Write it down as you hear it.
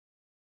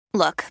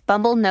Look,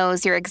 Bumble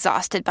knows you're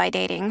exhausted by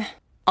dating.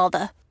 All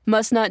the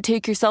must not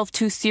take yourself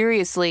too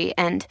seriously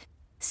and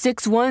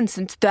 6'1"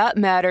 since that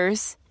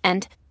matters.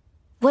 And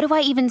what do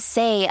I even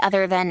say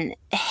other than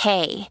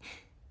hey?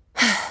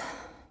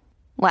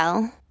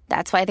 Well,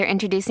 that's why they're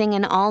introducing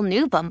an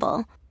all-new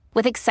Bumble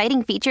with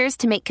exciting features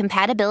to make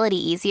compatibility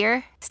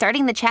easier,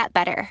 starting the chat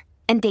better,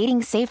 and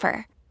dating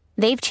safer.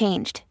 They've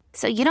changed,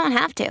 so you don't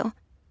have to.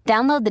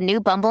 Download the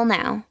new Bumble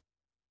now.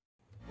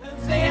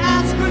 They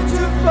ask her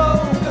to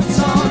focus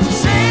on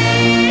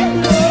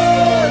sailors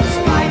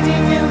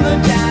fighting in the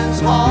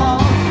dance hall.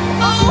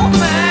 Oh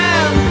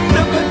man,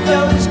 look at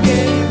those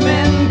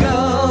cavemen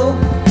go.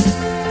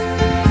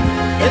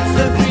 It's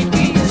the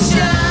freakiest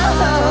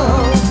show.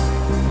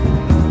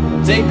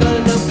 Take a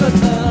look at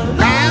the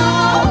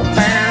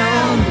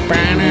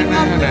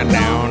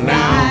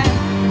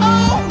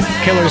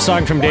Killer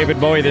song from David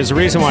Bowie. There's a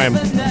reason why I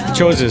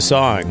chose this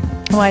song.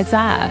 Why is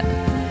that?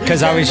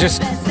 Because I was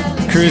just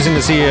cruising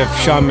to see if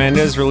Shawn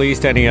Mendes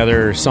released any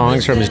other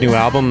songs from his new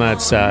album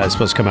that's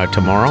supposed to come out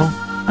tomorrow.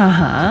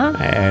 Uh-huh.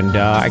 And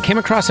I came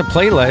across a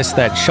playlist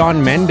that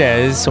Shawn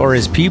Mendes or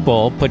his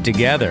people put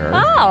together.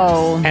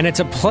 Oh. And it's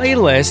a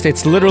playlist.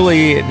 It's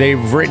literally,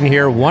 they've written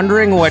here,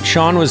 wondering what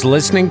Shawn was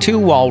listening to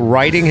while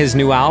writing his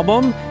new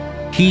album.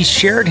 He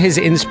shared his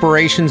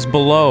inspirations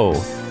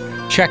below.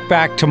 Check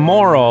back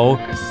tomorrow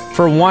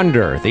for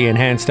Wonder, the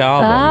enhanced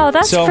album. Oh,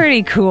 that's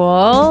pretty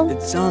cool.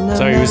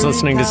 So he was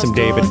listening to some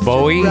David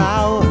Bowie.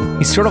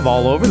 He's sort of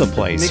all over the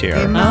place here.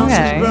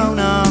 Okay.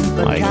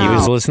 Like he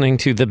was listening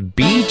to the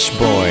Beach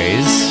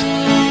Boys.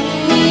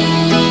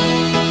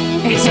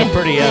 It's a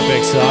pretty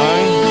epic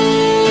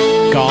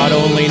song. God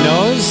Only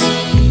Knows.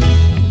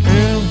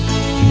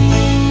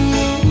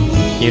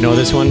 You know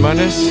this one,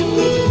 Bundes?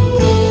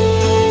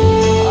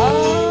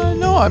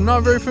 I'm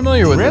not very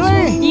familiar with this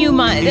one. You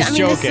might. He's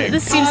joking.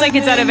 This seems like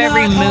it's out of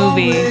every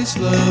movie.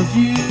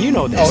 You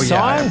know this song?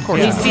 Yeah, of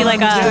course. You see like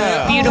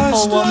a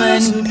beautiful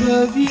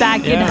woman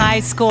back in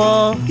high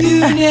school.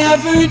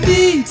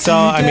 So,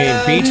 I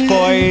mean, Beach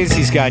Boys,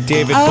 he's got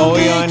David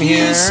Bowie on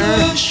here.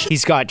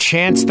 He's got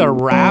Chance the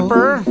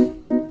Rapper.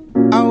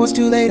 I was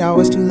too late.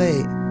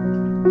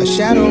 A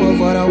shadow of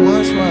what I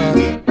once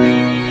was.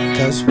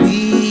 'Cause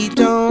we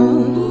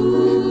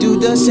don't do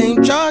the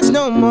same drugs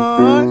no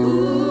more.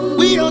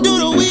 We don't do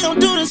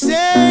the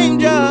same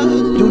drugs.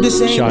 Do the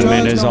same Shawn drugs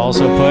Mendes no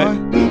also more.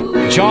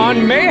 put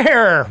John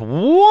Mayer.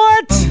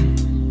 What?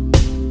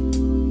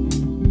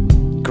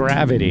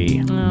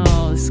 Gravity.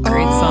 Oh, it's a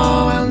great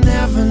song. I'll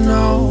never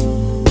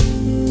know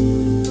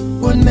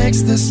what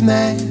makes this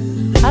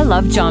man. I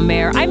love John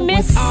Mayer. I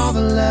miss All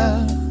the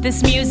love.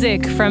 this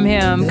music from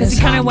him because he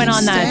kind of went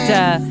on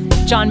that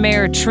John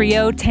Mayer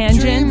trio Dream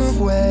tangent of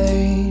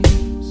ways.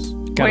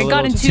 where he a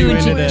got little into too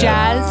the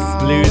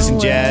jazz. Blues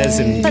and jazz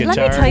and But guitar.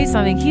 let me tell you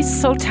something.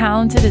 He's so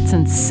talented, it's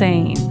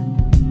insane.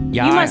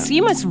 Yeah,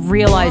 You must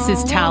realize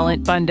his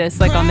talent, Bundes,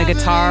 like on the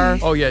guitar.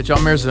 Oh yeah,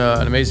 John Mayer's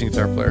an amazing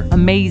guitar player.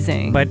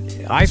 Amazing. But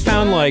I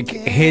found like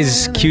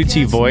his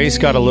cutesy voice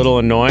got a little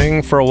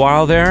annoying for a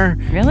while there.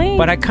 Really?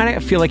 But I kind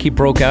of feel like he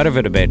broke out of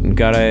it a bit and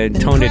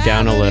toned it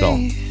down a little.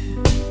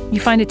 You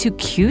find it too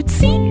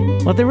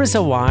cutesy? Well, there was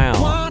a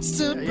while.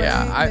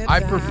 Yeah, I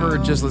prefer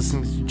just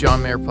listening to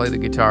John Mayer play the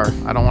guitar.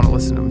 I don't want to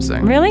listen to him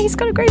sing. Really? He's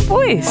got a great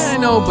voice. I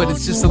know, but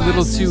it's just a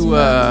little too,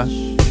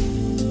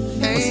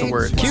 what's the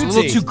word? It's a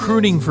little Cutesy. too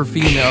crooning for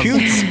females.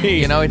 Cutesy.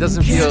 You know, it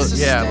doesn't feel,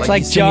 It's like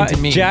like he's singing to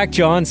me. Jack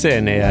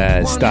Johnson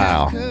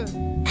style.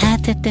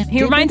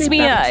 He reminds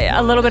me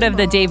a little bit of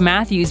the Dave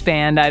Matthews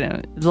Band. I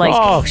don't like.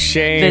 Oh,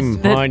 shame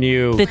on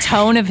you. The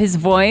tone of his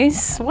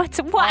voice. What?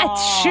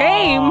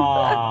 Shame.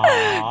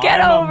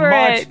 Get I'm over a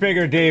much it.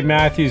 bigger Dave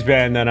Matthews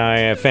Band than I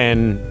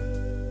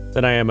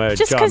am a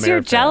Just John because Mayer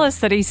you're fan. jealous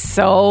that he's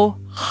so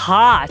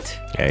hot.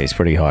 Yeah, he's a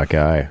pretty hot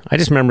guy. I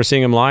just remember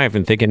seeing him live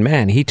and thinking,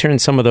 man, he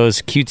turned some of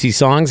those cutesy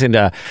songs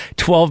into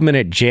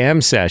 12-minute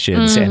jam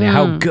sessions and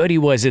how good he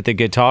was at the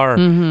guitar.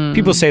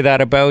 People say that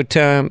about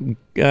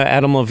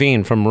Adam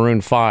Levine from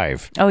Maroon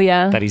 5. Oh,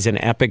 yeah? That he's an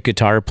epic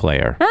guitar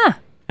player. Ah.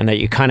 And that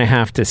you kind of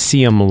have to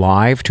see him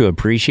live to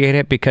appreciate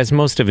it because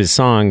most of his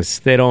songs,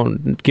 they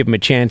don't give him a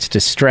chance to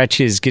stretch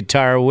his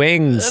guitar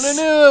wings. I don't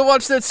know. I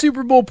watched that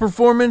Super Bowl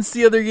performance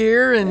the other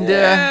year, and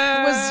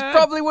it was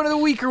probably one of the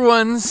weaker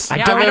ones I've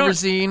ever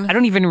seen. I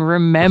don't even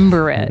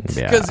remember it.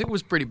 Yeah. Because it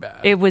was pretty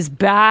bad. It was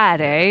bad,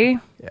 eh?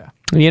 Yeah.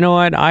 You know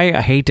what? I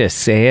hate to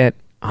say it.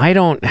 I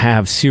don't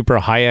have super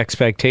high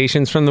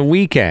expectations from The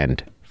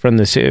Weeknd for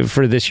this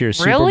year's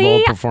Super Really?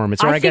 Bowl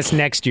performance, or I I guess think-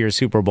 next year's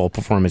Super Bowl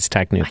performance. I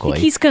Technically,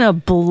 think he's going to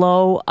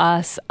blow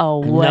us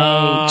away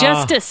No.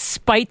 just to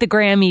spite the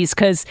Grammys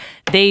because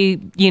they,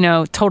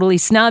 totally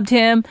snubbed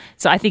him.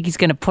 So I think he's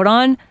going to put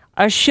on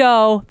a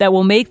show that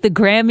will make the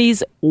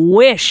Grammys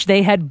wish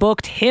they had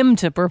booked him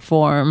to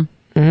perform.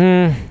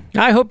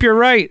 I hope you're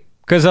right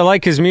because I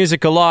like his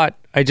music a lot.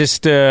 I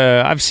just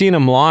I've seen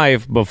him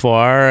live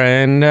before,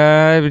 and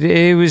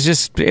it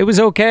was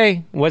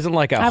okay. It wasn't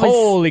like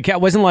holy cow.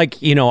 It wasn't like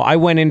I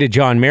went into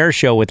John Mayer's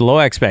show with low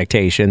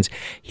expectations.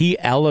 He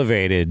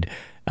elevated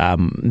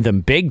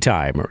them big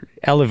time or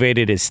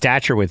elevated his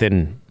stature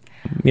within,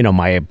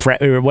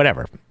 or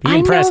whatever. He I know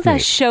impressed that me.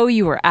 show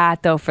you were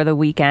at, though, for the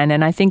weekend,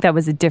 and I think that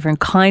was a different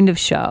kind of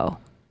show.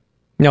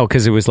 No,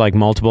 because it was like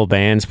multiple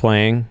bands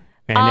playing.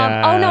 And,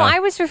 no, I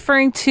was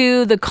referring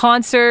to the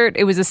concert.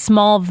 It was a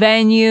small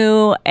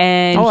venue,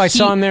 and I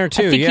saw him there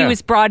too. I think he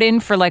was brought in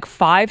for like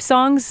 5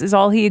 songs is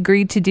all he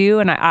agreed to do,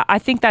 and I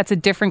think that's a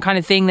different kind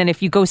of thing than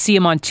if you go see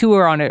him on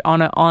tour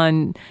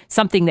on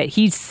something that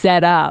he's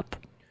set up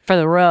for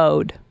the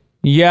road.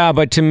 Yeah,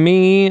 but to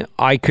me,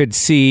 I could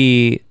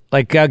see,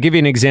 like, I'll give you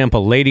an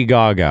example. Lady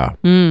Gaga.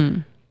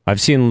 I've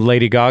seen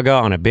Lady Gaga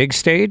on a big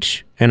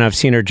stage, and I've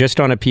seen her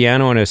just on a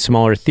piano in a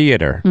smaller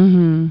theater,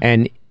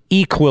 and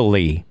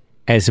equally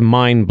as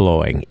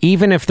mind-blowing,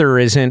 even if there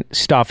isn't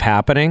stuff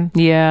happening.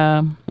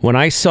 Yeah. When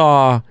I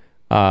saw,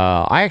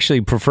 I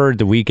actually preferred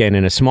The Weeknd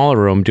in a smaller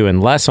room doing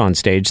less on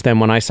stage than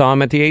when I saw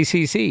him at the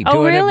ACC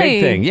doing a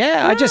big thing.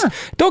 Yeah, I just,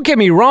 don't get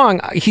me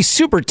wrong, he's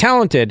super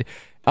talented.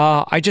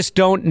 I just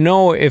don't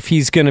know if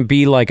he's going to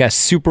be like a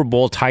Super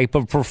Bowl type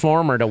of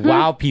performer to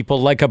wow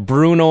people like a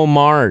Bruno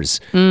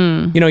Mars.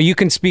 You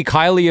can speak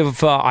highly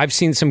of, I've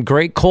seen some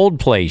great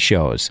Coldplay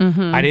shows.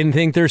 I didn't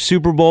think their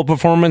Super Bowl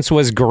performance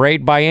was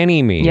great by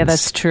any means. Yeah,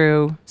 that's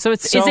true. So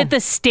is it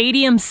the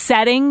stadium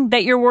setting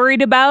that you're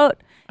worried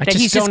about? That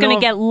he's just going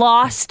to get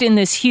lost in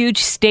this huge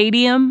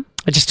stadium?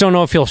 I just don't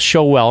know if he'll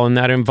show well in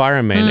that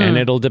environment, and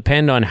it'll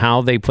depend on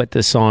how they put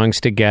the songs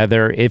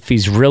together, if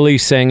he's really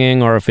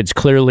singing or if it's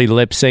clearly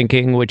lip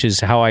syncing, which is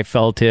how I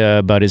felt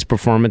about his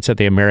performance at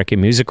the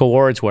American Music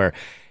Awards, where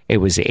it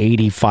was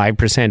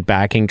 85%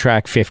 backing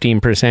track,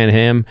 15%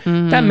 him.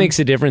 That makes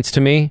a difference to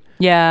me.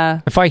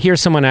 Yeah. If I hear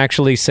someone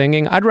actually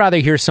singing, I'd rather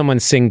hear someone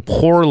sing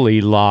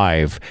poorly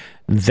live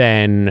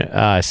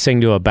than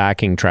sing to a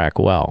backing track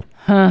well.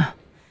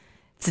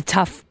 It's a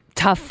tough,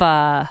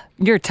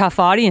 you're a tough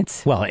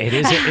audience. Well,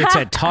 it's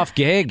a tough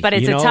gig. But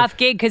it's a tough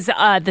gig because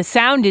the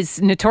sound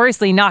is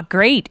notoriously not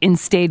great in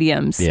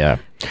stadiums. Yeah.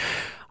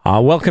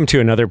 Welcome to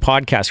another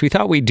podcast. We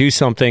thought we'd do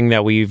something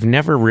that we've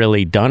never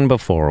really done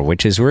before,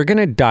 which is we're going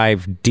to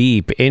dive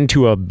deep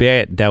into a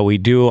bit that we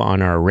do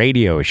on our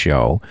radio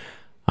show,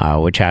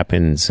 which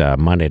happens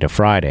Monday to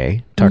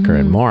Friday, Tucker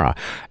and Maura.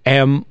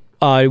 And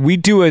we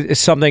do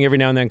something every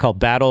now and then called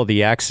Battle of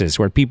the Exes,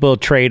 where people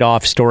trade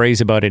off stories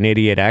about an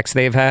idiot ex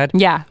they've had.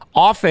 Yeah.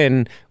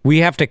 Often, we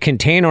have to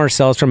contain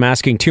ourselves from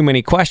asking too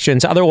many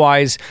questions.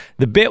 Otherwise,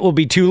 the bit will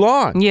be too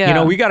long.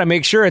 Yeah. We got to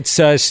make sure it's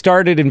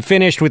started and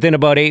finished within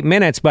about 8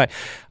 minutes. But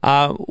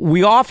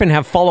we often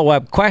have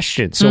follow-up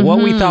questions. So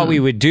what we thought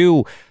we would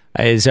do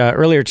is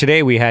earlier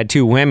today, we had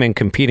 2 women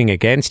competing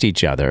against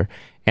each other.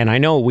 And I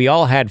know we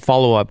all had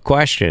follow-up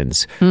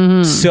questions.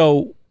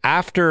 So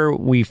after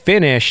we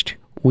finished,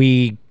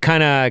 we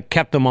kind of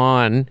kept them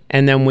on,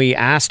 and then we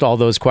asked all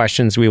those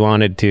questions we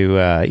wanted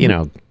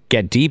to,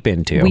 get deep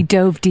into. We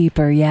dove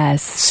deeper,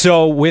 yes.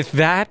 So with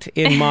that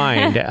in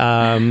mind,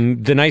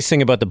 the nice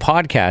thing about the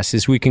podcast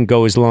is we can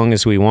go as long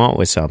as we want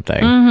with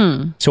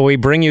something. So we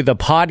bring you the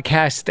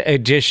podcast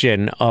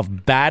edition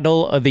of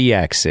Battle of the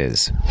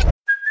Exes.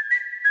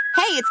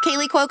 Hey, it's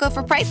Kaylee Cuoco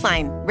for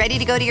Priceline. Ready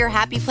to go to your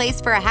happy place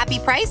for a happy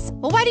price?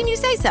 Well, why didn't you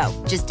say so?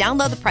 Just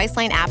download the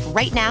Priceline app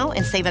right now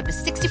and save up to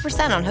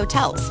 60% on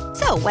hotels.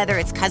 So whether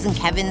it's Cousin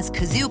Kevin's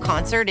Kazoo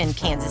Concert in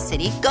Kansas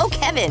City, go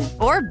Kevin,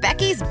 or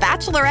Becky's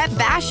Bachelorette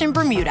Bash in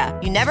Bermuda,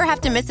 you never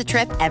have to miss a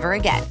trip ever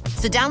again.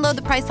 So download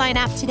the Priceline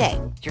app today.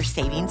 Your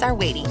savings are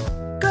waiting.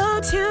 Go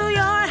to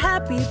your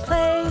happy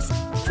place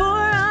for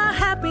a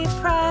happy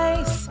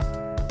price.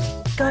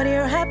 Go to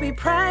your happy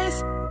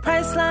price,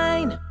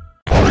 Priceline.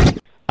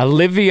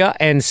 Olivia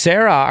and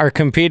Sarah are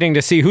competing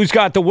to see who's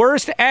got the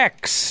worst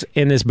ex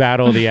in this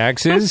Battle of the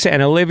Exes.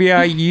 And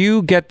Olivia,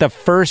 you get the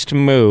first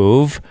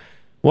move.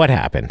 What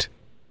happened?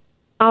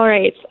 All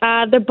right.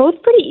 They're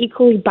both pretty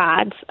equally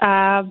bad,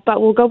 but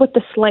we'll go with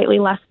the slightly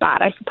less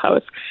bad, I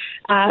suppose.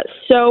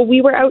 So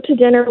we were out to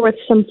dinner with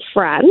some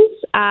friends,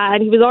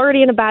 and he was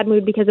already in a bad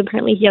mood because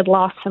apparently he had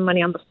lost some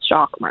money on the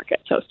stock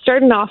market. So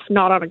starting off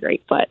not on a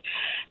great foot.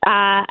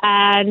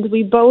 And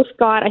we both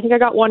got, I think I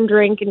got 1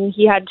 drink and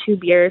he had 2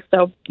 beers.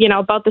 So,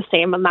 about the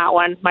same on that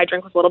one. My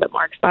drink was a little bit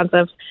more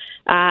expensive.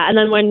 And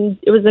then when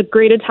it was a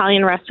great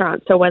Italian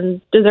restaurant, so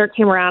when dessert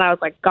came around, I was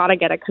like, gotta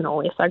get a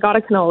cannoli. So I got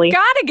a cannoli.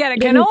 Gotta get a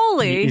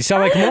cannoli. You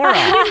sound like Maura.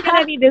 I didn't get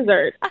any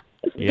dessert.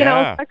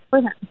 Sucks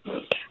for him.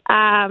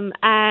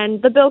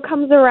 And the bill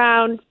comes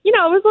around, it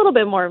was a little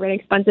bit more of an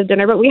expensive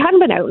dinner, but we hadn't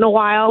been out in a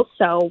while,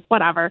 so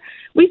whatever.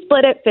 We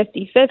split it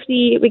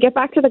 50-50. We get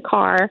back to the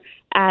car,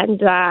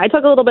 and I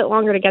took a little bit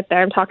longer to get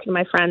there. I'm talking to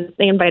my friends.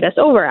 They invite us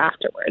over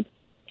afterwards.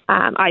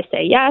 I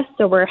say yes,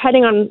 so we're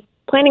planning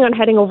on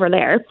heading over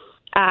there.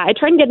 I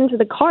try and get into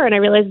the car, and I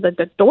realize that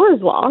the door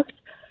is locked.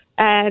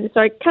 And so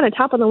I kind of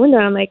tap on the window,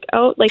 and I'm like,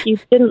 oh, like you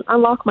didn't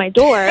unlock my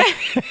door.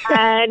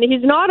 And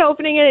he's not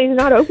opening it.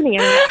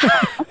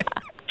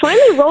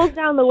 Finally rolls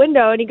down the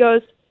window, and he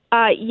goes,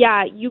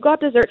 yeah, you got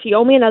dessert. So you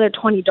owe me another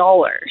 $20.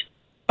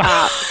 And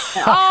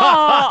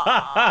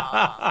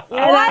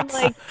I'm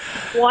like,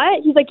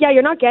 what? He's like, yeah,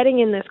 you're not getting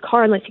in this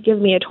car unless you give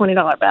me a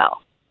 $20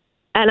 bill.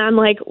 And I'm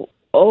like,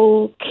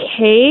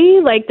 okay,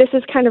 like this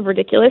is kind of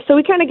ridiculous. So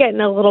we kind of get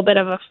in a little bit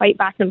of a fight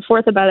back and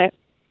forth about it.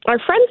 Our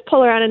friends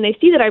pull around and they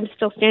see that I'm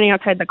still standing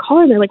outside the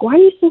car, and they're like, why are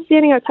you still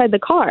standing outside the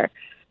car?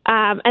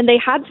 And they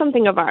had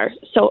something of ours.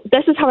 So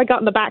this is how I got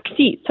in the back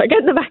seat. So I get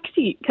in the back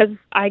seat because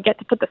I get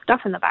to put the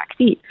stuff in the back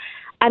seat.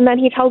 And then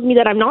he tells me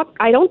that I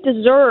don't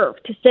deserve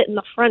to sit in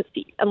the front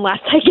seat unless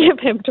I give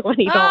him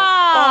 $20.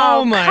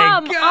 Oh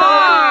my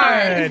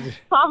God.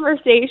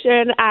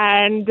 Conversation.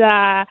 And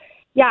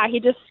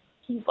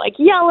he's like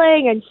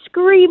yelling and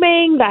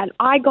screaming that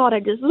I got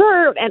a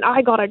dessert and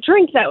I got a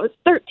drink that was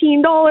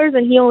 $13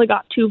 and he only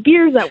got 2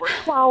 beers that were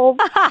 $12.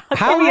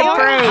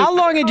 How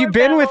long had you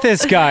been with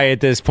this guy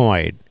at this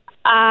point?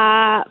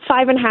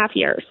 5.5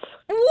 years.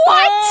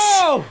 What?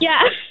 Oh!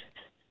 Yeah.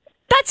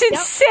 That's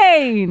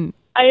insane.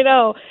 I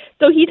know.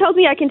 So he tells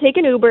me I can take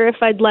an Uber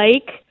if I'd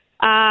like,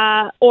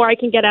 or I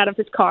can get out of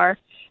his car.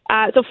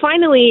 So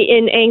finally,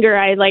 in anger,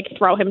 I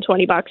throw him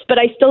 $20, but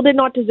I still did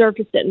not deserve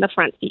to sit in the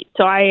front seat.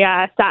 So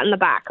I sat in the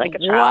back like a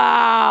child.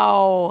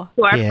 Wow.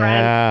 To our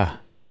friend.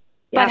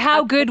 But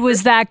how good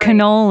was that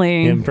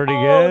cannoli? Getting pretty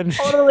good.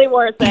 Totally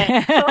worth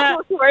it.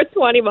 Totally worth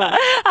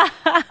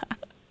 $20.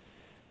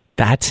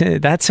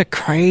 That's a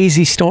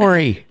crazy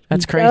story.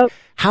 That's crazy. Yep.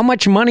 How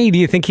much money do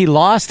you think he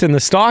lost in the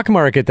stock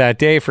market that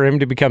day for him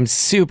to become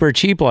super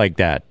cheap like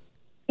that?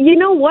 You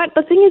know what?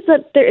 The thing is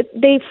that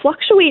they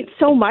fluctuate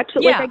so much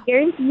that I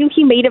guarantee you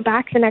he made it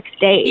back the next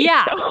day.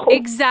 Yeah, so.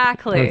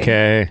 Exactly.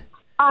 Okay.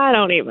 I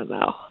don't even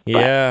know.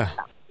 Yeah.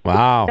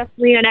 Wow.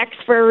 Definitely an X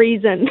for a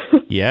reason.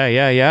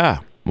 Yeah.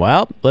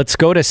 Well, let's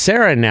go to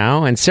Sarah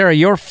now. And Sarah,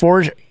 your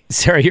first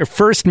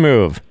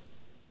move.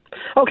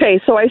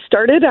 Okay, so I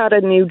started at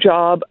a new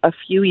job a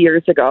few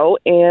years ago,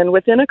 and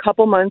within a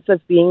couple months of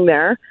being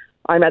there,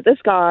 I met this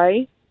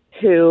guy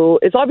who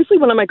is obviously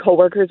one of my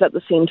coworkers at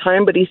the same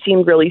time, but he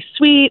seemed really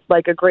sweet,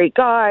 like a great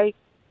guy.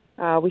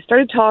 We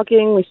started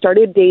talking, we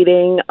started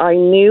dating. I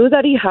knew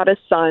that he had a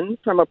son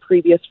from a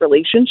previous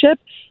relationship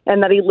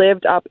and that he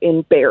lived up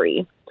in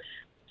Barrie.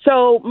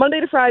 So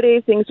Monday to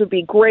Friday, things would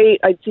be great.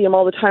 I'd see him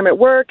all the time at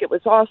work. It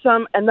was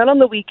awesome. And then on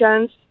the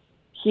weekends,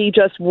 he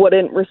just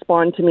wouldn't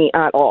respond to me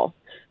at all.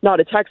 Not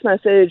a text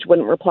message,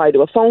 wouldn't reply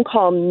to a phone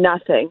call,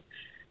 nothing.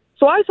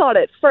 So I thought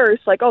at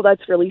first, oh,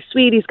 that's really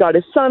sweet. He's got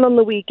his son on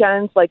the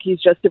weekends. He's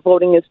just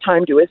devoting his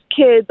time to his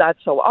kid. That's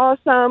so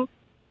awesome.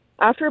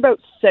 After about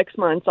 6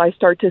 months, I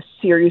start to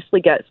seriously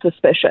get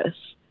suspicious.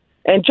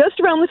 And just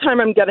around the time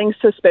I'm getting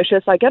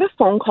suspicious, I get a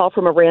phone call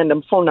from a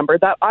random phone number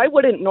that I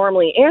wouldn't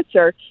normally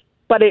answer,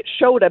 but it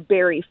showed a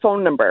Barrie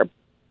phone number.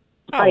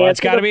 Oh, well, it's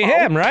got to be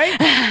him, right?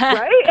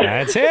 Right?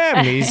 That's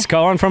him. He's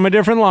calling from a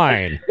different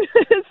line.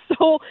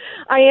 So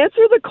I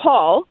answer the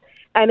call,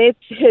 and it's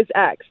his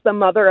ex, the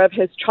mother of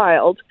his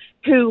child,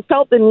 who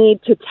felt the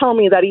need to tell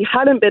me that he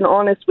hadn't been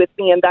honest with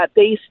me and that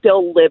they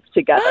still live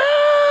together.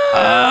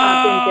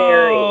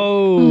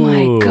 Oh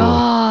my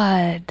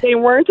God. They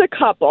weren't a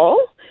couple,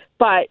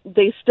 but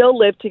they still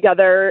lived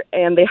together,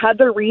 and they had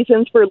their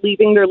reasons for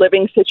leaving their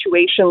living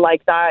situation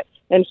like that,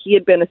 and he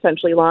had been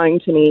essentially lying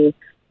to me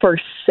for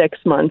 6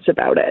 months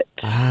about it.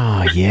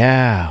 Oh,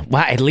 yeah.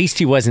 Well, at least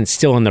he wasn't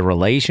still in the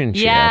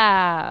relationship.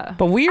 Yeah.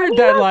 But weird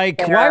that, why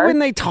wouldn't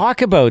they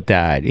talk about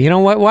that? You know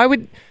what? Why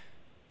would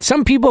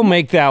some people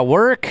make that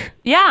work?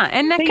 Yeah,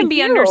 and that can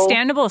be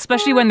understandable,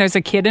 especially when there's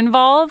a kid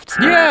involved.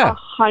 Yeah.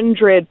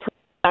 100%.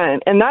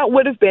 And that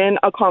would have been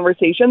a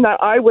conversation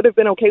that I would have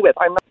been okay with.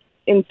 I'm not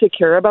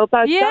insecure about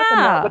that stuff, and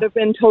that would have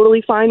been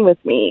totally fine with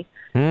me.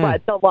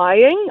 But the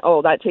lying,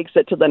 that takes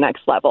it to the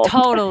next level.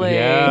 Totally.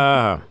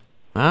 Yeah.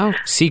 Well,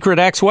 secret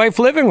ex-wife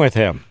living with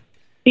him.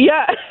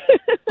 Yeah.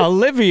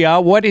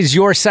 Olivia, what is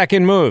your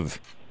second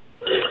move?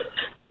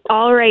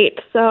 All right.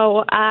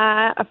 So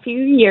a few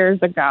years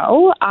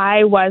ago,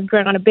 I was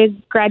going on a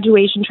big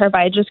graduation trip.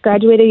 I had just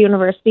graduated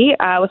university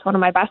with one of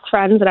my best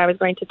friends, and I was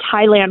going to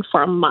Thailand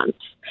for a month.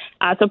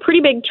 So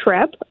pretty big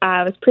trip.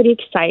 I was pretty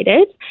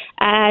excited.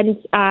 And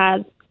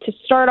to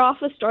start off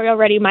the story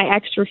already, my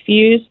ex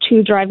refused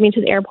to drive me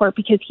to the airport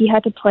because he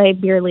had to play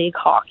beer league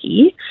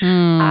hockey.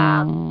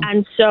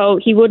 And so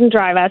he wouldn't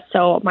drive us.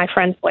 So my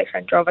friend's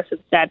boyfriend drove us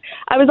instead.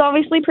 I was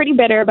obviously pretty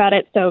bitter about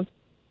it. So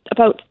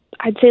about,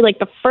 I'd say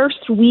the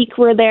first week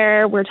we're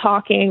there, we're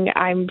talking.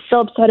 I'm so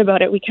upset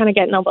about it. We kind of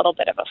get in a little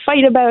bit of a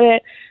fight about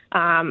it.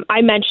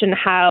 I mentioned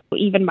how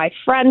even my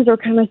friends were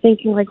kind of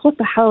thinking what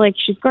the hell,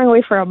 she's going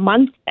away for a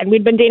month and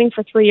we'd been dating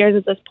for 3 years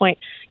at this point.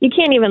 You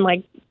can't even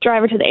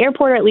drive her to the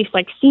airport or at least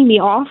see me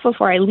off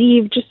before I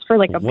leave just for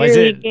a beer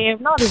league game.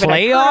 Not even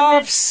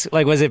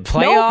playoffs? Was it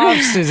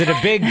playoffs? Nope. Is it a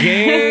big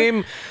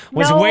game?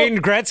 Was Wayne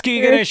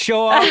Gretzky going to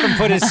show up and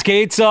put his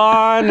skates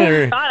on?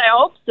 Or? God, I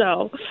hope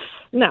so.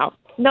 No,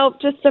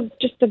 just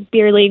a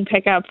beer league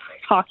pickup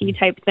hockey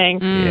type thing.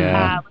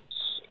 Yeah.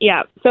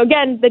 Yeah. So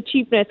again, the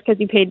cheapness because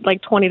you paid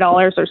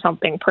 $20 or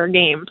something per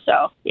game.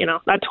 So,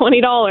 that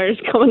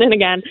 $20 coming in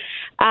again.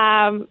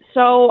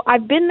 So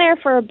I've been there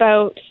for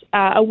about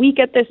a week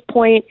at this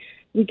point.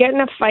 We get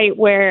in a fight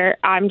where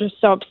I'm just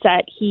so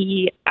upset.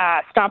 He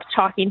stops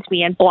talking to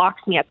me and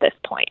blocks me at this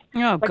point.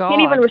 Oh, God. I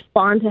can't even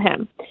respond to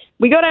him.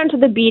 We go down to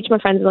the beach. My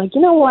friends are like,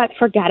 you know what?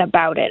 Forget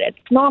about it.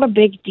 It's not a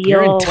big deal.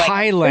 You're in Like,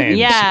 Thailand.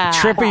 Yeah.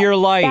 Trip of your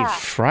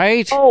life,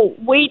 right? Oh,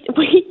 wait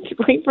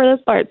for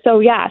this part. So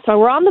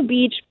we're on the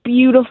beach,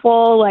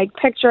 beautiful, like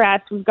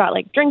picturesque. We've got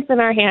like drinks in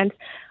our hands.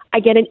 I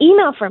get an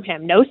email from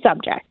him, no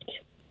subject.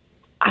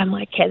 I'm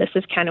like, okay, this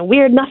is kind of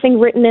weird. Nothing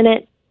written in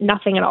it,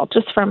 nothing at all,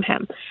 just from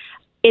him.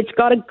 It's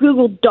got a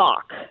Google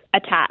Doc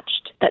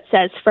attached that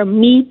says, from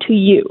me to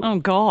you. Oh,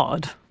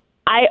 God.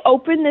 I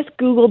open this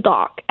Google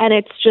Doc, and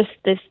it's just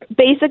this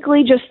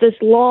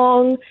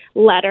long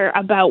letter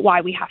about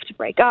why we have to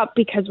break up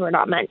because we're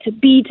not meant to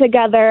be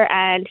together.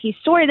 And he's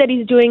sorry that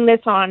he's doing this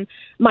on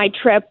my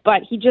trip,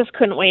 but he just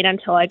couldn't wait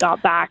until I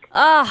got back.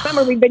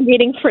 Remember, we've been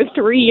dating for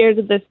 3 years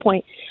at this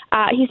point.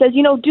 He says,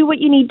 do what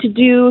you need to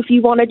do. If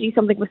you want to do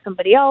something with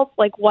somebody else,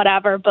 like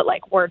whatever, but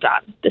like we're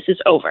done. This is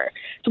over.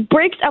 So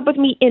breaks up with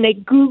me in a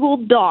Google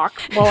Doc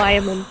while I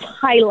am in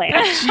Thailand.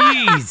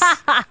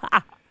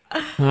 Jeez.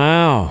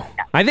 Wow.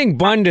 I think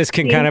Bundes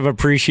can kind of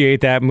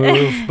appreciate that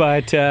move,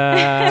 but...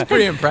 It's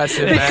pretty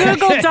impressive, man.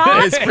 Google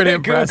Doc? It's pretty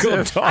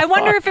impressive. I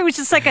wonder if it was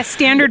just like a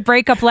standard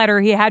breakup letter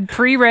he had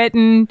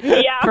pre-written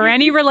for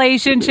any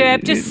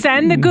relationship. Just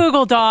send the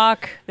Google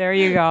Doc. There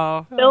you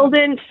go.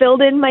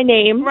 Filled in my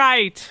name.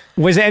 Right.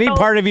 Was any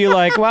part of you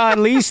like, well, at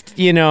least,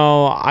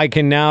 I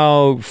can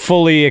now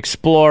fully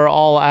explore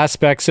all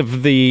aspects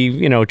of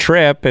the,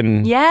 trip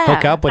and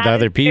hook up with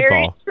other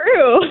people? Very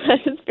true.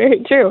 That is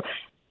very true.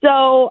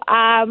 So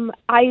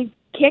I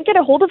can't get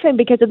a hold of him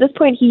because at this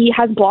point he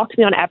has blocked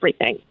me on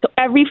everything. So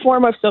every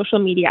form of social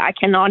media, I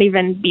cannot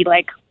even be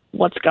like,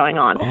 what's going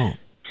on? Oh.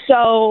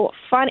 So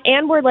fun.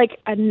 And we're like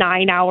a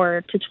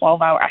 9-hour to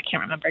 12-hour, I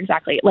can't remember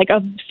exactly, like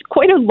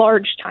quite a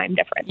large time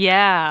difference.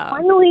 Yeah.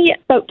 Finally,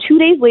 about 2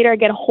 days later, I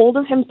get a hold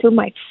of him through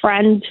my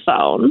friend's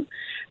phone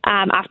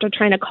after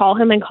trying to call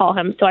him.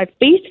 So I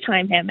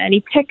FaceTime him and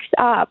he picks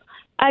up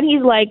and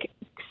he's like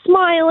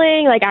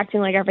smiling, like acting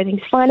like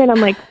everything's fine. And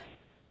I'm like,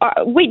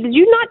 wait, did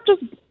you not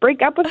just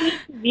break up with me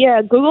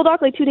via Google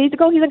Doc like 2 days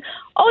ago? He's like,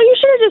 oh, you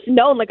should have just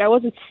known. Like, I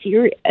wasn't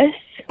serious.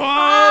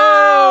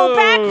 Oh,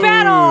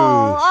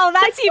 backpedal. Oh,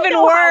 that's even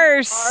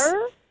worse.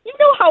 You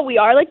know how we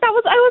are. Like, I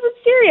wasn't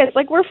serious.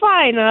 Like, we're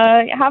fine.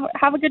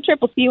 Have a good trip.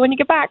 We'll see you when you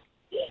get back.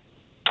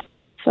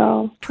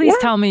 So, please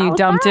tell me you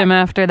dumped him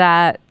after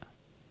that.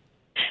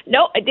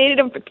 No, I dated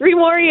him for 3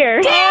 more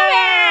years.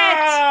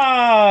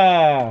 Damn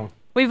it!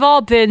 We've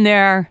all been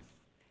there.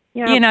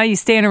 Yeah. You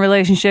stay in a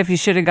relationship you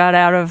should have got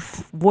out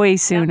of way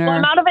sooner. Well,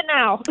 I'm out of it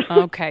now.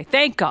 Okay,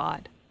 thank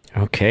God.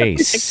 Okay,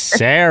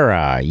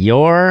 Sarah,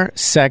 your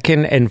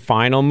second and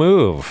final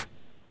move.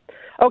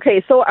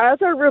 Okay, so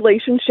as our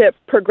relationship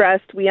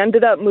progressed, we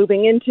ended up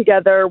moving in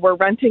together. We're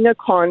renting a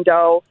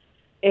condo,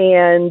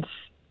 and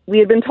we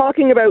had been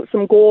talking about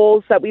some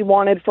goals that we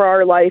wanted for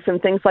our life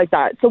and things like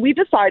that. So we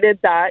decided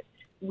that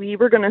we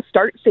were going to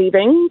start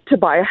saving to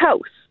buy a house.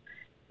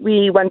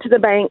 We went to the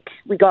bank,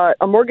 we got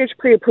a mortgage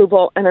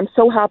pre-approval, and I'm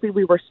so happy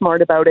we were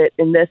smart about it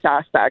in this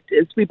aspect,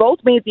 is we both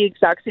made the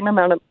exact same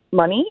amount of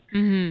money.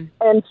 Mm-hmm.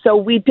 And so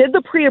we did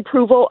the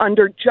pre-approval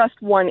under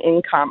just one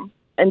income.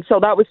 And so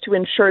that was to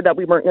ensure that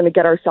we weren't going to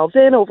get ourselves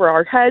in over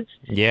our heads.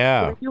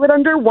 Yeah. So we do it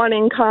under one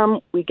income,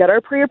 we get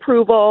our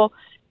pre-approval,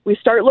 we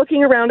start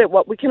looking around at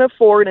what we can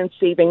afford and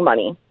saving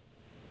money.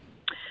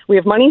 We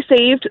have money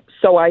saved,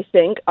 so I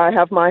think I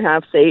have my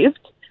half saved.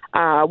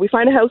 We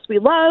find a house we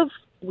love.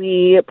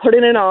 We put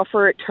in an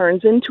offer. It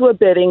turns into a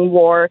bidding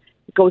war.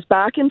 It goes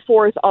back and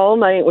forth all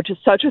night, which is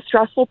such a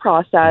stressful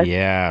process.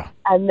 Yeah.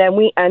 And then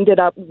we ended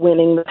up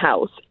winning the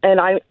house. And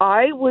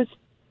I was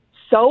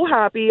so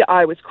happy.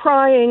 I was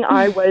crying.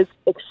 I was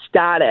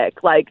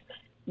ecstatic. Like,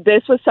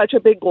 this was such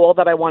a big goal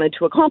that I wanted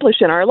to accomplish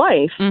in our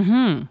life.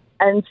 Mm-hmm.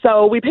 And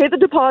so we paid the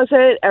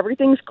deposit.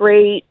 Everything's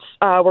great.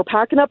 We're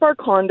packing up our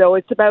condo.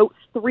 It's about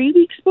 3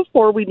 weeks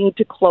before we need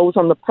to close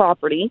on the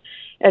property.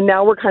 And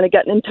now we're kind of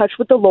getting in touch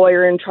with the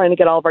lawyer and trying to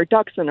get all of our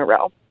ducks in a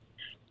row.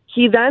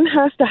 He then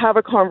has to have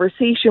a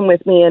conversation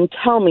with me and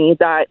tell me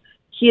that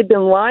he had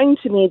been lying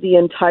to me the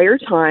entire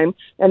time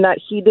and that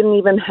he didn't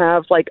even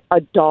have like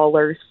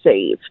 $1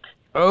 saved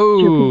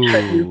to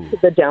contribute to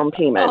the down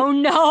payment. Oh,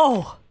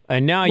 no.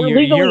 And now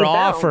your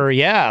offer,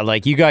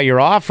 like you got your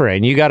offer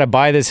and you got to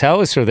buy this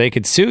house or they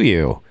could sue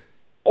you.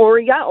 Or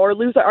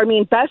lose. I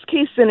mean, best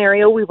case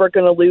scenario, we were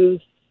going to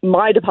lose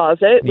my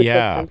deposit, which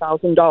was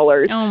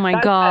 $10,000. Oh, my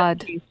God.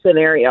 Best case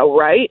scenario,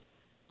 right?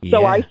 Yeah.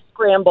 So I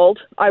scrambled.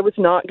 I was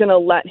not going to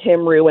let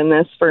him ruin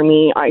this for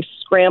me. I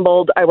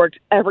scrambled. I worked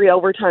every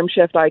overtime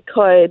shift I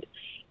could.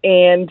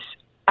 And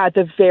at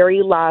the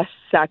very last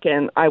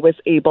second, I was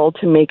able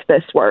to make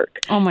this work.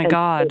 Oh, my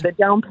God. The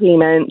down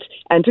payment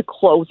and to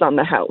close on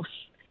the house.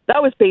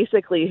 That was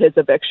basically his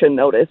eviction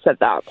notice at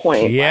that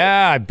point.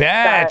 Yeah, I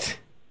bet.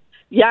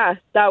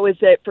 That was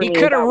it for me. He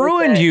could have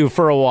ruined you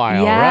for a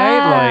while,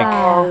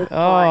 right?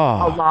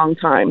 A long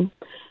time.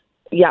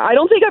 Yeah, I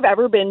don't think I've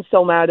ever been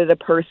so mad at a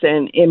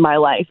person in my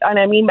life. And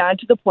I mean mad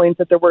to the point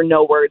that there were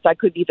no words. I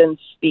couldn't even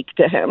speak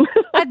to him.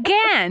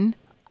 Again,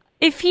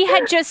 if he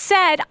had just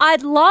said,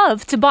 I'd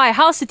love to buy a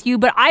house with you,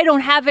 but I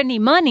don't have any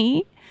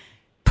money,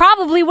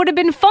 probably would have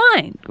been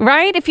fine,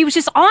 right? If he was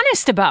just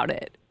honest about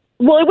it.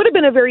 Well, it would have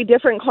been a very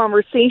different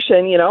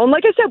conversation, you know. And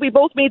like I said, we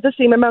both made the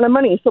same amount of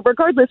money. So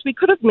regardless, we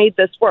could have made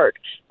this work.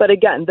 But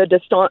again,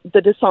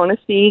 the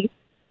dishonesty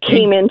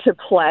came into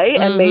play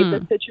and made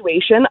the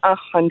situation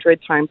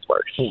 100 times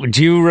worse.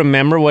 Do you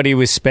remember what he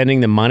was spending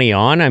the money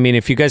on? I mean,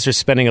 if you guys are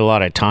spending a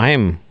lot of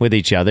time with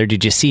each other,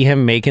 did you see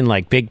him making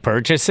like big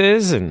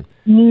purchases? And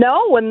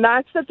no, and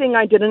that's the thing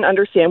I didn't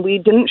understand. We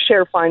didn't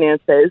share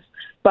finances,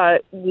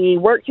 but we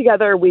worked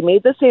together. We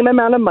made the same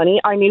amount of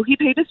money. I knew he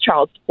paid his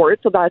child support,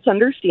 so that's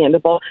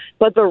understandable.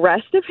 But the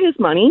rest of his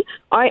money,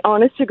 I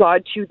honest to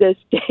God, to this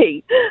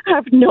day,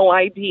 have no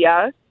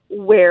idea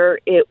where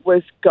it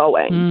was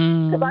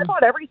going. Because I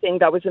bought everything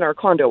that was in our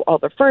condo, all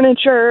the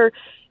furniture,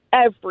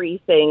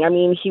 everything. I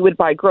mean, he would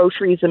buy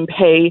groceries and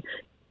pay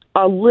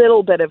a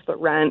little bit of the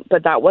rent,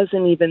 but that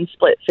wasn't even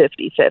split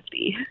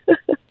 50-50.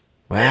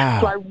 wow.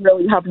 So I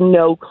really have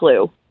no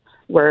clue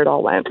where it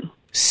all went.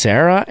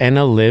 Sarah and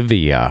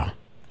Olivia,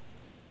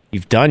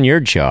 you've done your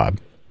job.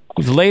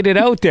 You've laid it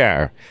out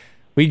there.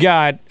 We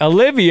got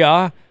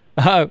Olivia.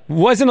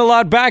 Wasn't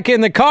allowed back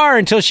in the car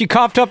until she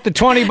coughed up the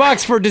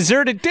 $20 for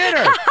dessert at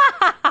dinner.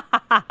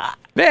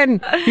 Then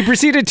he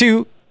proceeded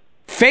to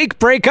fake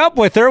break up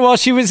with her while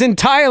she was in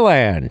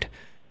Thailand.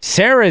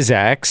 Sarah's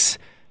ex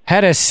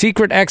had a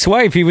secret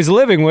ex-wife he was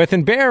living with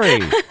in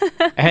Barrie.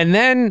 And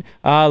then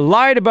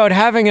lied about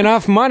having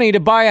enough money to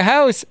buy a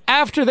house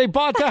after they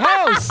bought the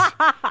house.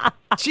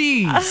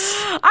 Jeez.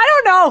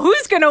 I don't know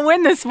who's going to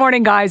win this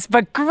morning, guys,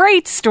 but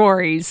great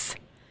stories.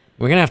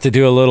 We're going to have to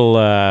do a little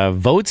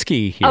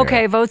vote-ski here.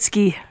 Okay,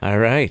 vote-ski. All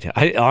right.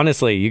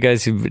 Honestly, you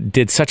guys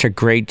did such a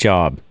great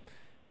job.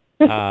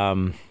 We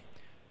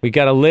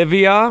got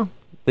Olivia,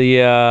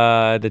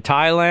 the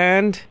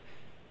Thailand.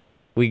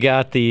 We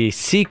got the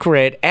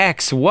secret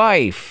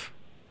ex-wife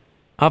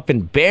up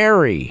in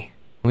Barrie.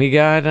 We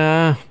got,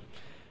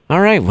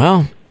 all right,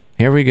 well,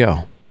 here we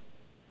go.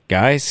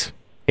 Guys,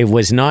 it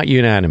was not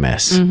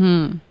unanimous.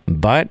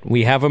 But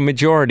we have a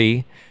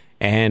majority.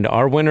 And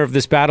our winner of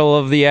this battle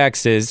of the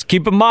exes,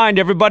 keep in mind,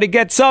 everybody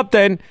gets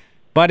something,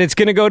 but it's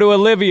going to go to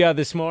Olivia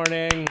this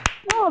morning.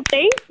 Oh,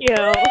 thank you.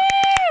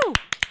 Woo!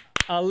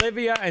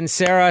 Olivia and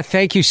Sarah,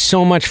 thank you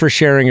so much for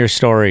sharing your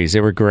stories. They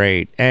were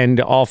great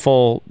and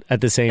awful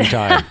at the same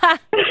time.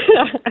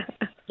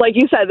 Like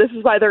you said, this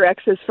is why they're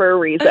exes for a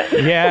reason.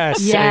 Yes.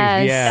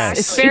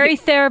 It's very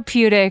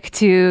therapeutic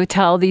to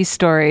tell these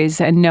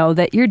stories and know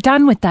that you're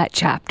done with that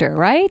chapter,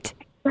 right?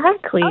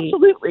 Exactly.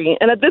 Absolutely.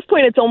 And at this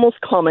point, it's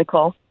almost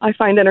comical. I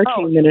find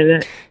entertainment in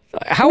it.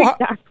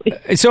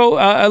 Exactly. So,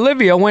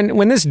 Olivia,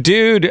 when this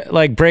dude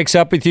like breaks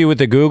up with you with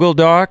the Google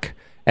Doc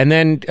and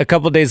then a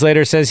couple of days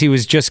later says he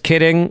was just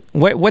kidding,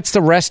 what's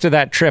the rest of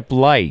that trip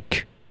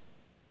like?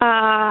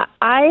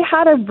 I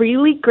had a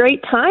really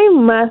great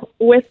time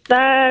with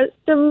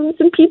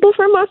some people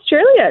from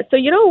Australia. So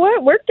you know what?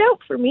 It worked out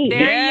for me. There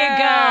you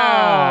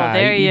go.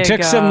 There you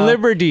took go. some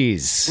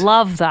liberties.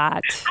 Love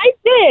that. I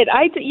did.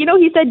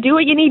 He said, do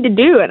what you need to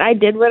do. And I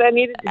did what I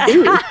needed to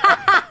do.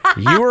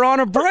 You were on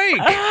a break.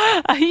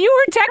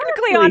 You were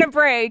technically on a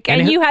break,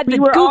 and you had the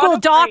were Google on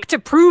a Doc break. to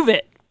prove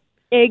it.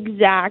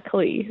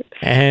 Exactly.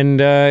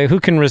 And who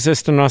can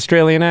resist an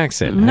Australian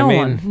accent? No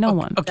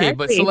one. Okay,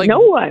 but so like no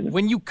one.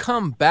 when you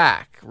come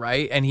back,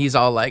 right, and he's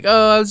all like,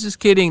 "Oh, I was just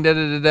kidding," da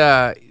da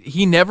da da.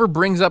 He never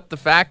brings up the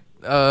fact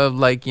of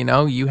like, you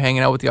know, you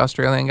hanging out with the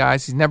Australian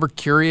guys. He's never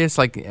curious,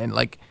 like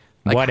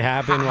what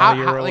happened while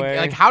you were away?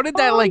 Like how did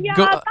that Yeah,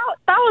 go? that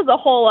was a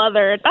whole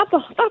other. That's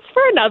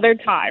for another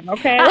time.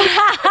 Okay.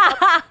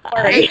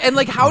 Sorry. And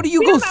like, how do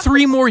you go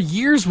 3 more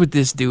years with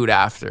this dude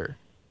after?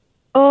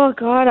 Oh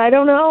God, I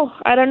don't know,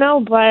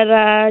 but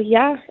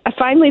yeah.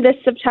 Finally, this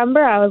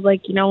September, I was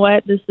like, you know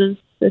what, this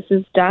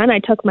is done. I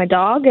took my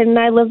dog, and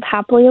I live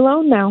happily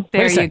alone now.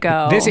 There you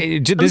go. This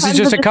is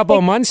just a couple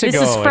of months ago.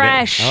 This is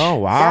fresh. Oh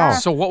wow! Yeah.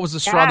 So what was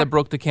the straw that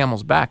broke the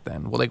camel's back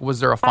then? Well, like,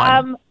 was there a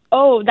final?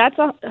 That's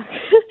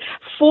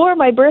for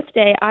my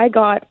birthday, I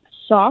got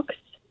socks,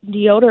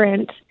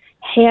 deodorant,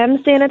 hand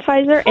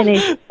sanitizer, and a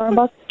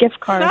Starbucks gift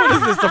card.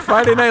 Is this the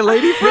Friday Night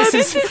Lady?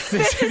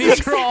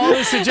 These are all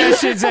the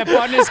suggestions that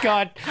Bundes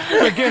got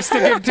for gifts to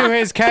give to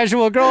his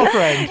casual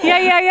girlfriend.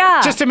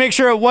 Yeah. Just to make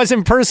sure it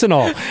wasn't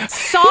personal.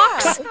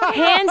 Socks,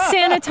 hand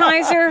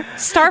sanitizer,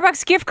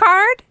 Starbucks gift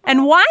card,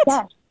 and what?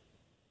 Yeah.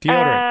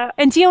 Deodorant.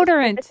 And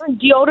deodorant.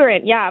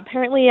 Deodorant, yeah.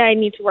 Apparently, I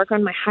need to work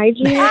on my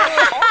hygiene.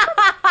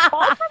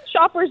 all from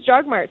Shoppers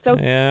Drug Mart. So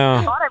Yeah.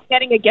 I thought I'm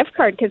getting a gift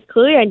card because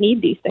clearly I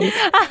need these things.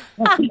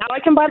 Now I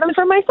can buy them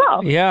for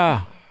myself.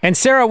 Yeah. And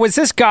Sarah, was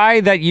this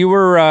guy that you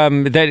were,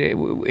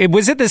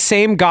 was it the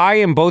same guy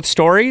in both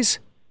stories?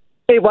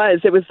 It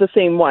was the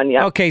same one,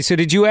 yeah. Okay, so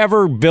did you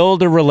ever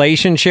build a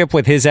relationship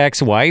with his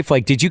ex-wife?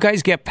 Like, did you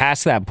guys get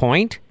past that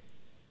point?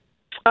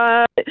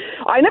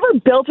 I never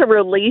built a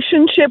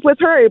relationship with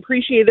her. I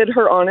appreciated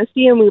her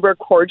honesty and we were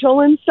cordial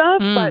and stuff,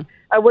 but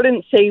I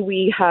wouldn't say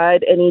we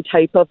had any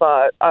type of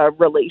a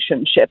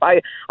relationship.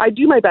 I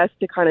do my best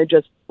to kind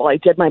of I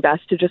did my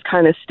best to just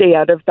kind of stay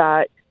out of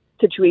that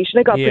situation.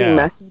 It got pretty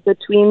messy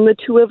between the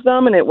two of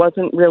them, and it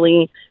wasn't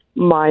really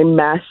my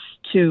mess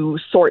to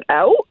sort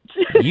out.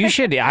 You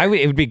should.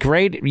 It would be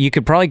great. You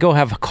could probably go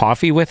have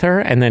coffee with her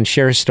and then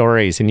share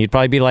stories, and you'd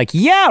probably be like,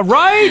 "Yeah,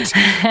 right."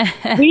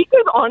 We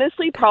could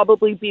honestly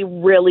probably be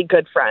really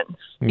good friends.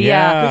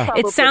 Yeah.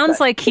 It sounds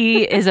like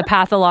he is a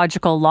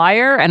pathological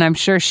liar, and I'm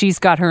sure she's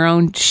got her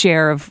own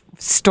share of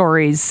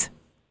stories.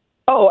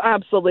 Oh,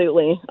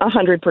 absolutely.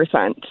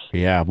 100%.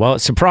 Yeah. Well,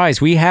 surprise.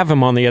 We have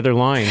him on the other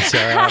line,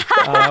 Sarah.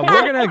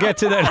 We're going to get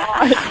to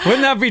that.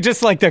 Wouldn't that be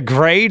just like the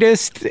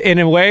greatest in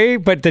a way,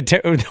 but the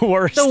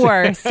worst? The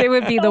worst. It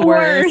would be the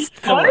worst.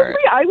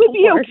 Honestly, I would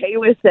be okay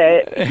with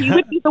it. He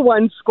would be the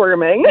one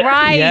squirming.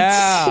 Right.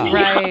 Yeah.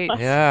 Right.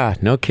 Yeah.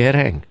 No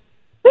kidding.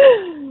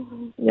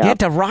 You had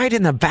to ride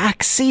in the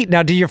back seat.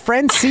 Now, do your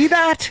friends see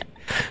that?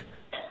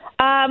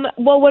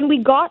 Well, when we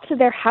got to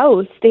their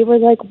house, they were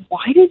like,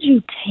 why did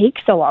you take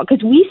so long?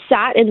 Because we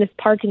sat in this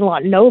parking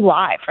lot, no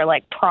lie, for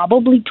like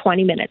probably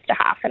 20 minutes to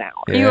half an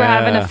hour. Yeah. You were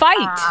having a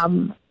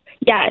fight.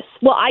 Yes.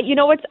 Well, you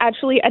know what's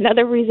actually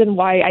another reason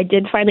why I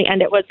did finally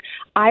end it was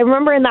I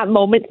remember in that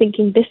moment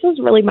thinking, this is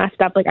really messed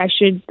up. Like, I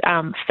should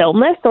film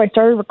this. So I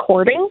started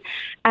recording.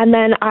 And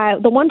then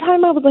the one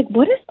time I was like,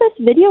 what is this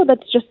video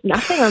that's just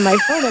nothing on my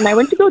phone? And I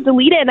went to go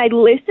delete it and I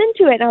listened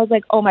to it and I was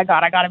like, oh my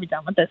God, I got to be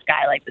done with this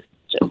guy. Like, this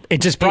is just... It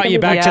just brought you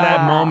back to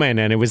that moment.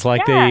 And it was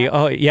like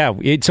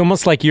it's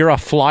almost like you're a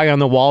fly on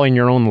the wall in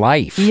your own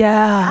life.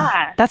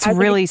 Yeah. That's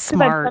really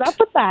smart. Put up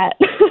with that.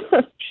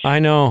 I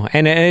know.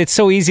 And it's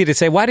so easy to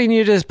say, why didn't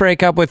you just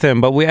break up with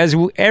him? But as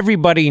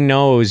everybody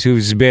knows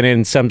who's been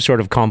in some sort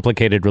of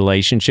complicated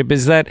relationship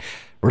is that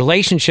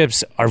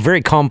relationships are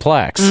very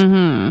complex.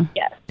 Mm-hmm.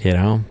 Yes. You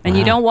know? And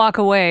you don't walk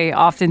away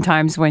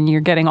oftentimes when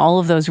you're getting all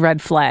of those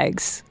red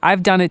flags.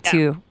 I've done it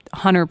too,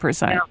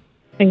 100%. Yeah.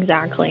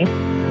 Exactly.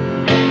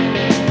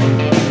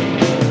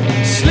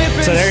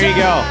 So there you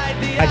go.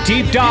 A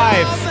deep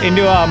dive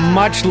into a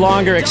much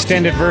longer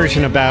extended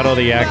version of Battle of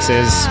the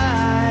Exes.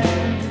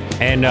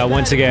 And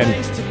once again,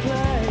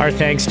 our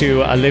thanks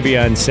to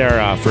Olivia and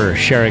Sarah for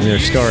sharing their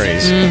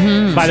stories.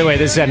 Mm-hmm. By the way,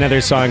 this is another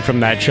song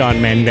from that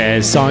Shawn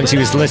Mendes songs he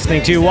was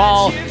listening to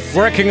while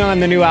working on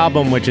the new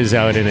album, which is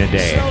out in a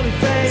day.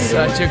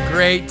 Such a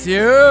great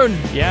tune.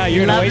 Yeah,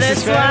 you're an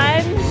Oasis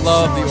fan?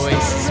 Love the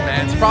Oasis,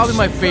 man. It's probably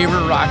my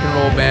favorite rock and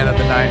roll band of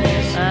the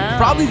 90s.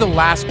 Probably the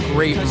last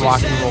great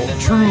rock and roll,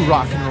 true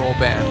rock and roll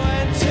band.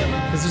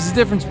 Because there's a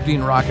difference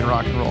between rock and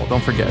roll.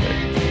 Don't forget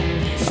it.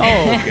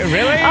 Oh,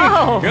 really?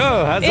 Oh,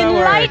 how's that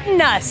enlighten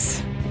work?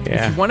 us.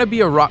 Yeah. If you want to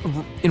be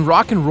in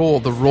rock and roll,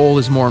 the roll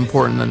is more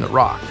important than the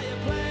rock.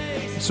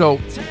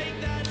 So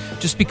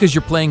just because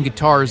you're playing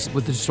guitars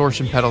with the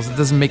distortion pedals, it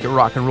doesn't make it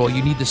rock and roll.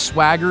 You need the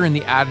swagger and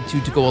the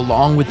attitude to go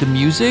along with the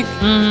music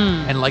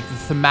and like the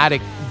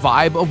thematic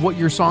vibe of what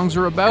your songs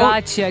are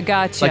about.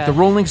 Gotcha. Like the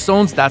Rolling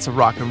Stones, that's a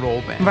rock and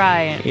roll band.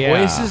 Right. Yeah.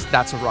 Oasis,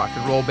 that's a rock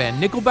and roll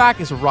band. Nickelback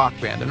is a rock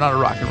band. They're not a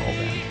rock and roll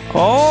band.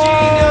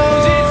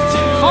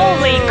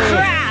 Holy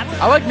crap.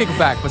 I like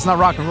Nickelback, but it's not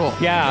rock and roll.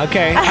 Yeah,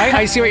 okay.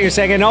 I see what you're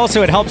saying. And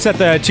also, it helps that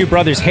the two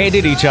brothers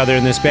hated each other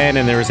in this band,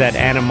 and there was that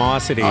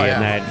animosity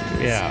and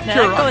that,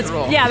 Pure rock and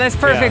roll. Yeah, that's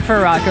perfect for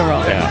rock and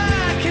roll.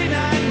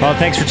 Yeah. Well,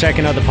 thanks for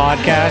checking out the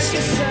podcast.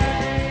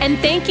 And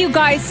thank you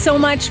guys so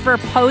much for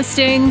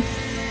posting.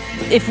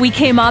 If we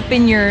came up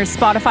in your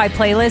Spotify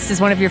playlist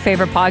as one of your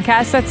favorite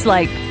podcasts, that's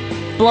like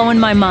blowing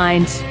my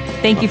mind.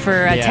 Thank you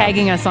for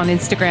tagging us on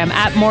Instagram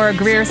at Maura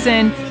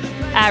Grierson,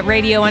 at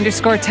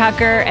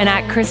radio_Tucker, and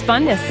at Chris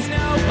Bundus.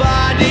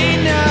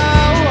 Nobody knows.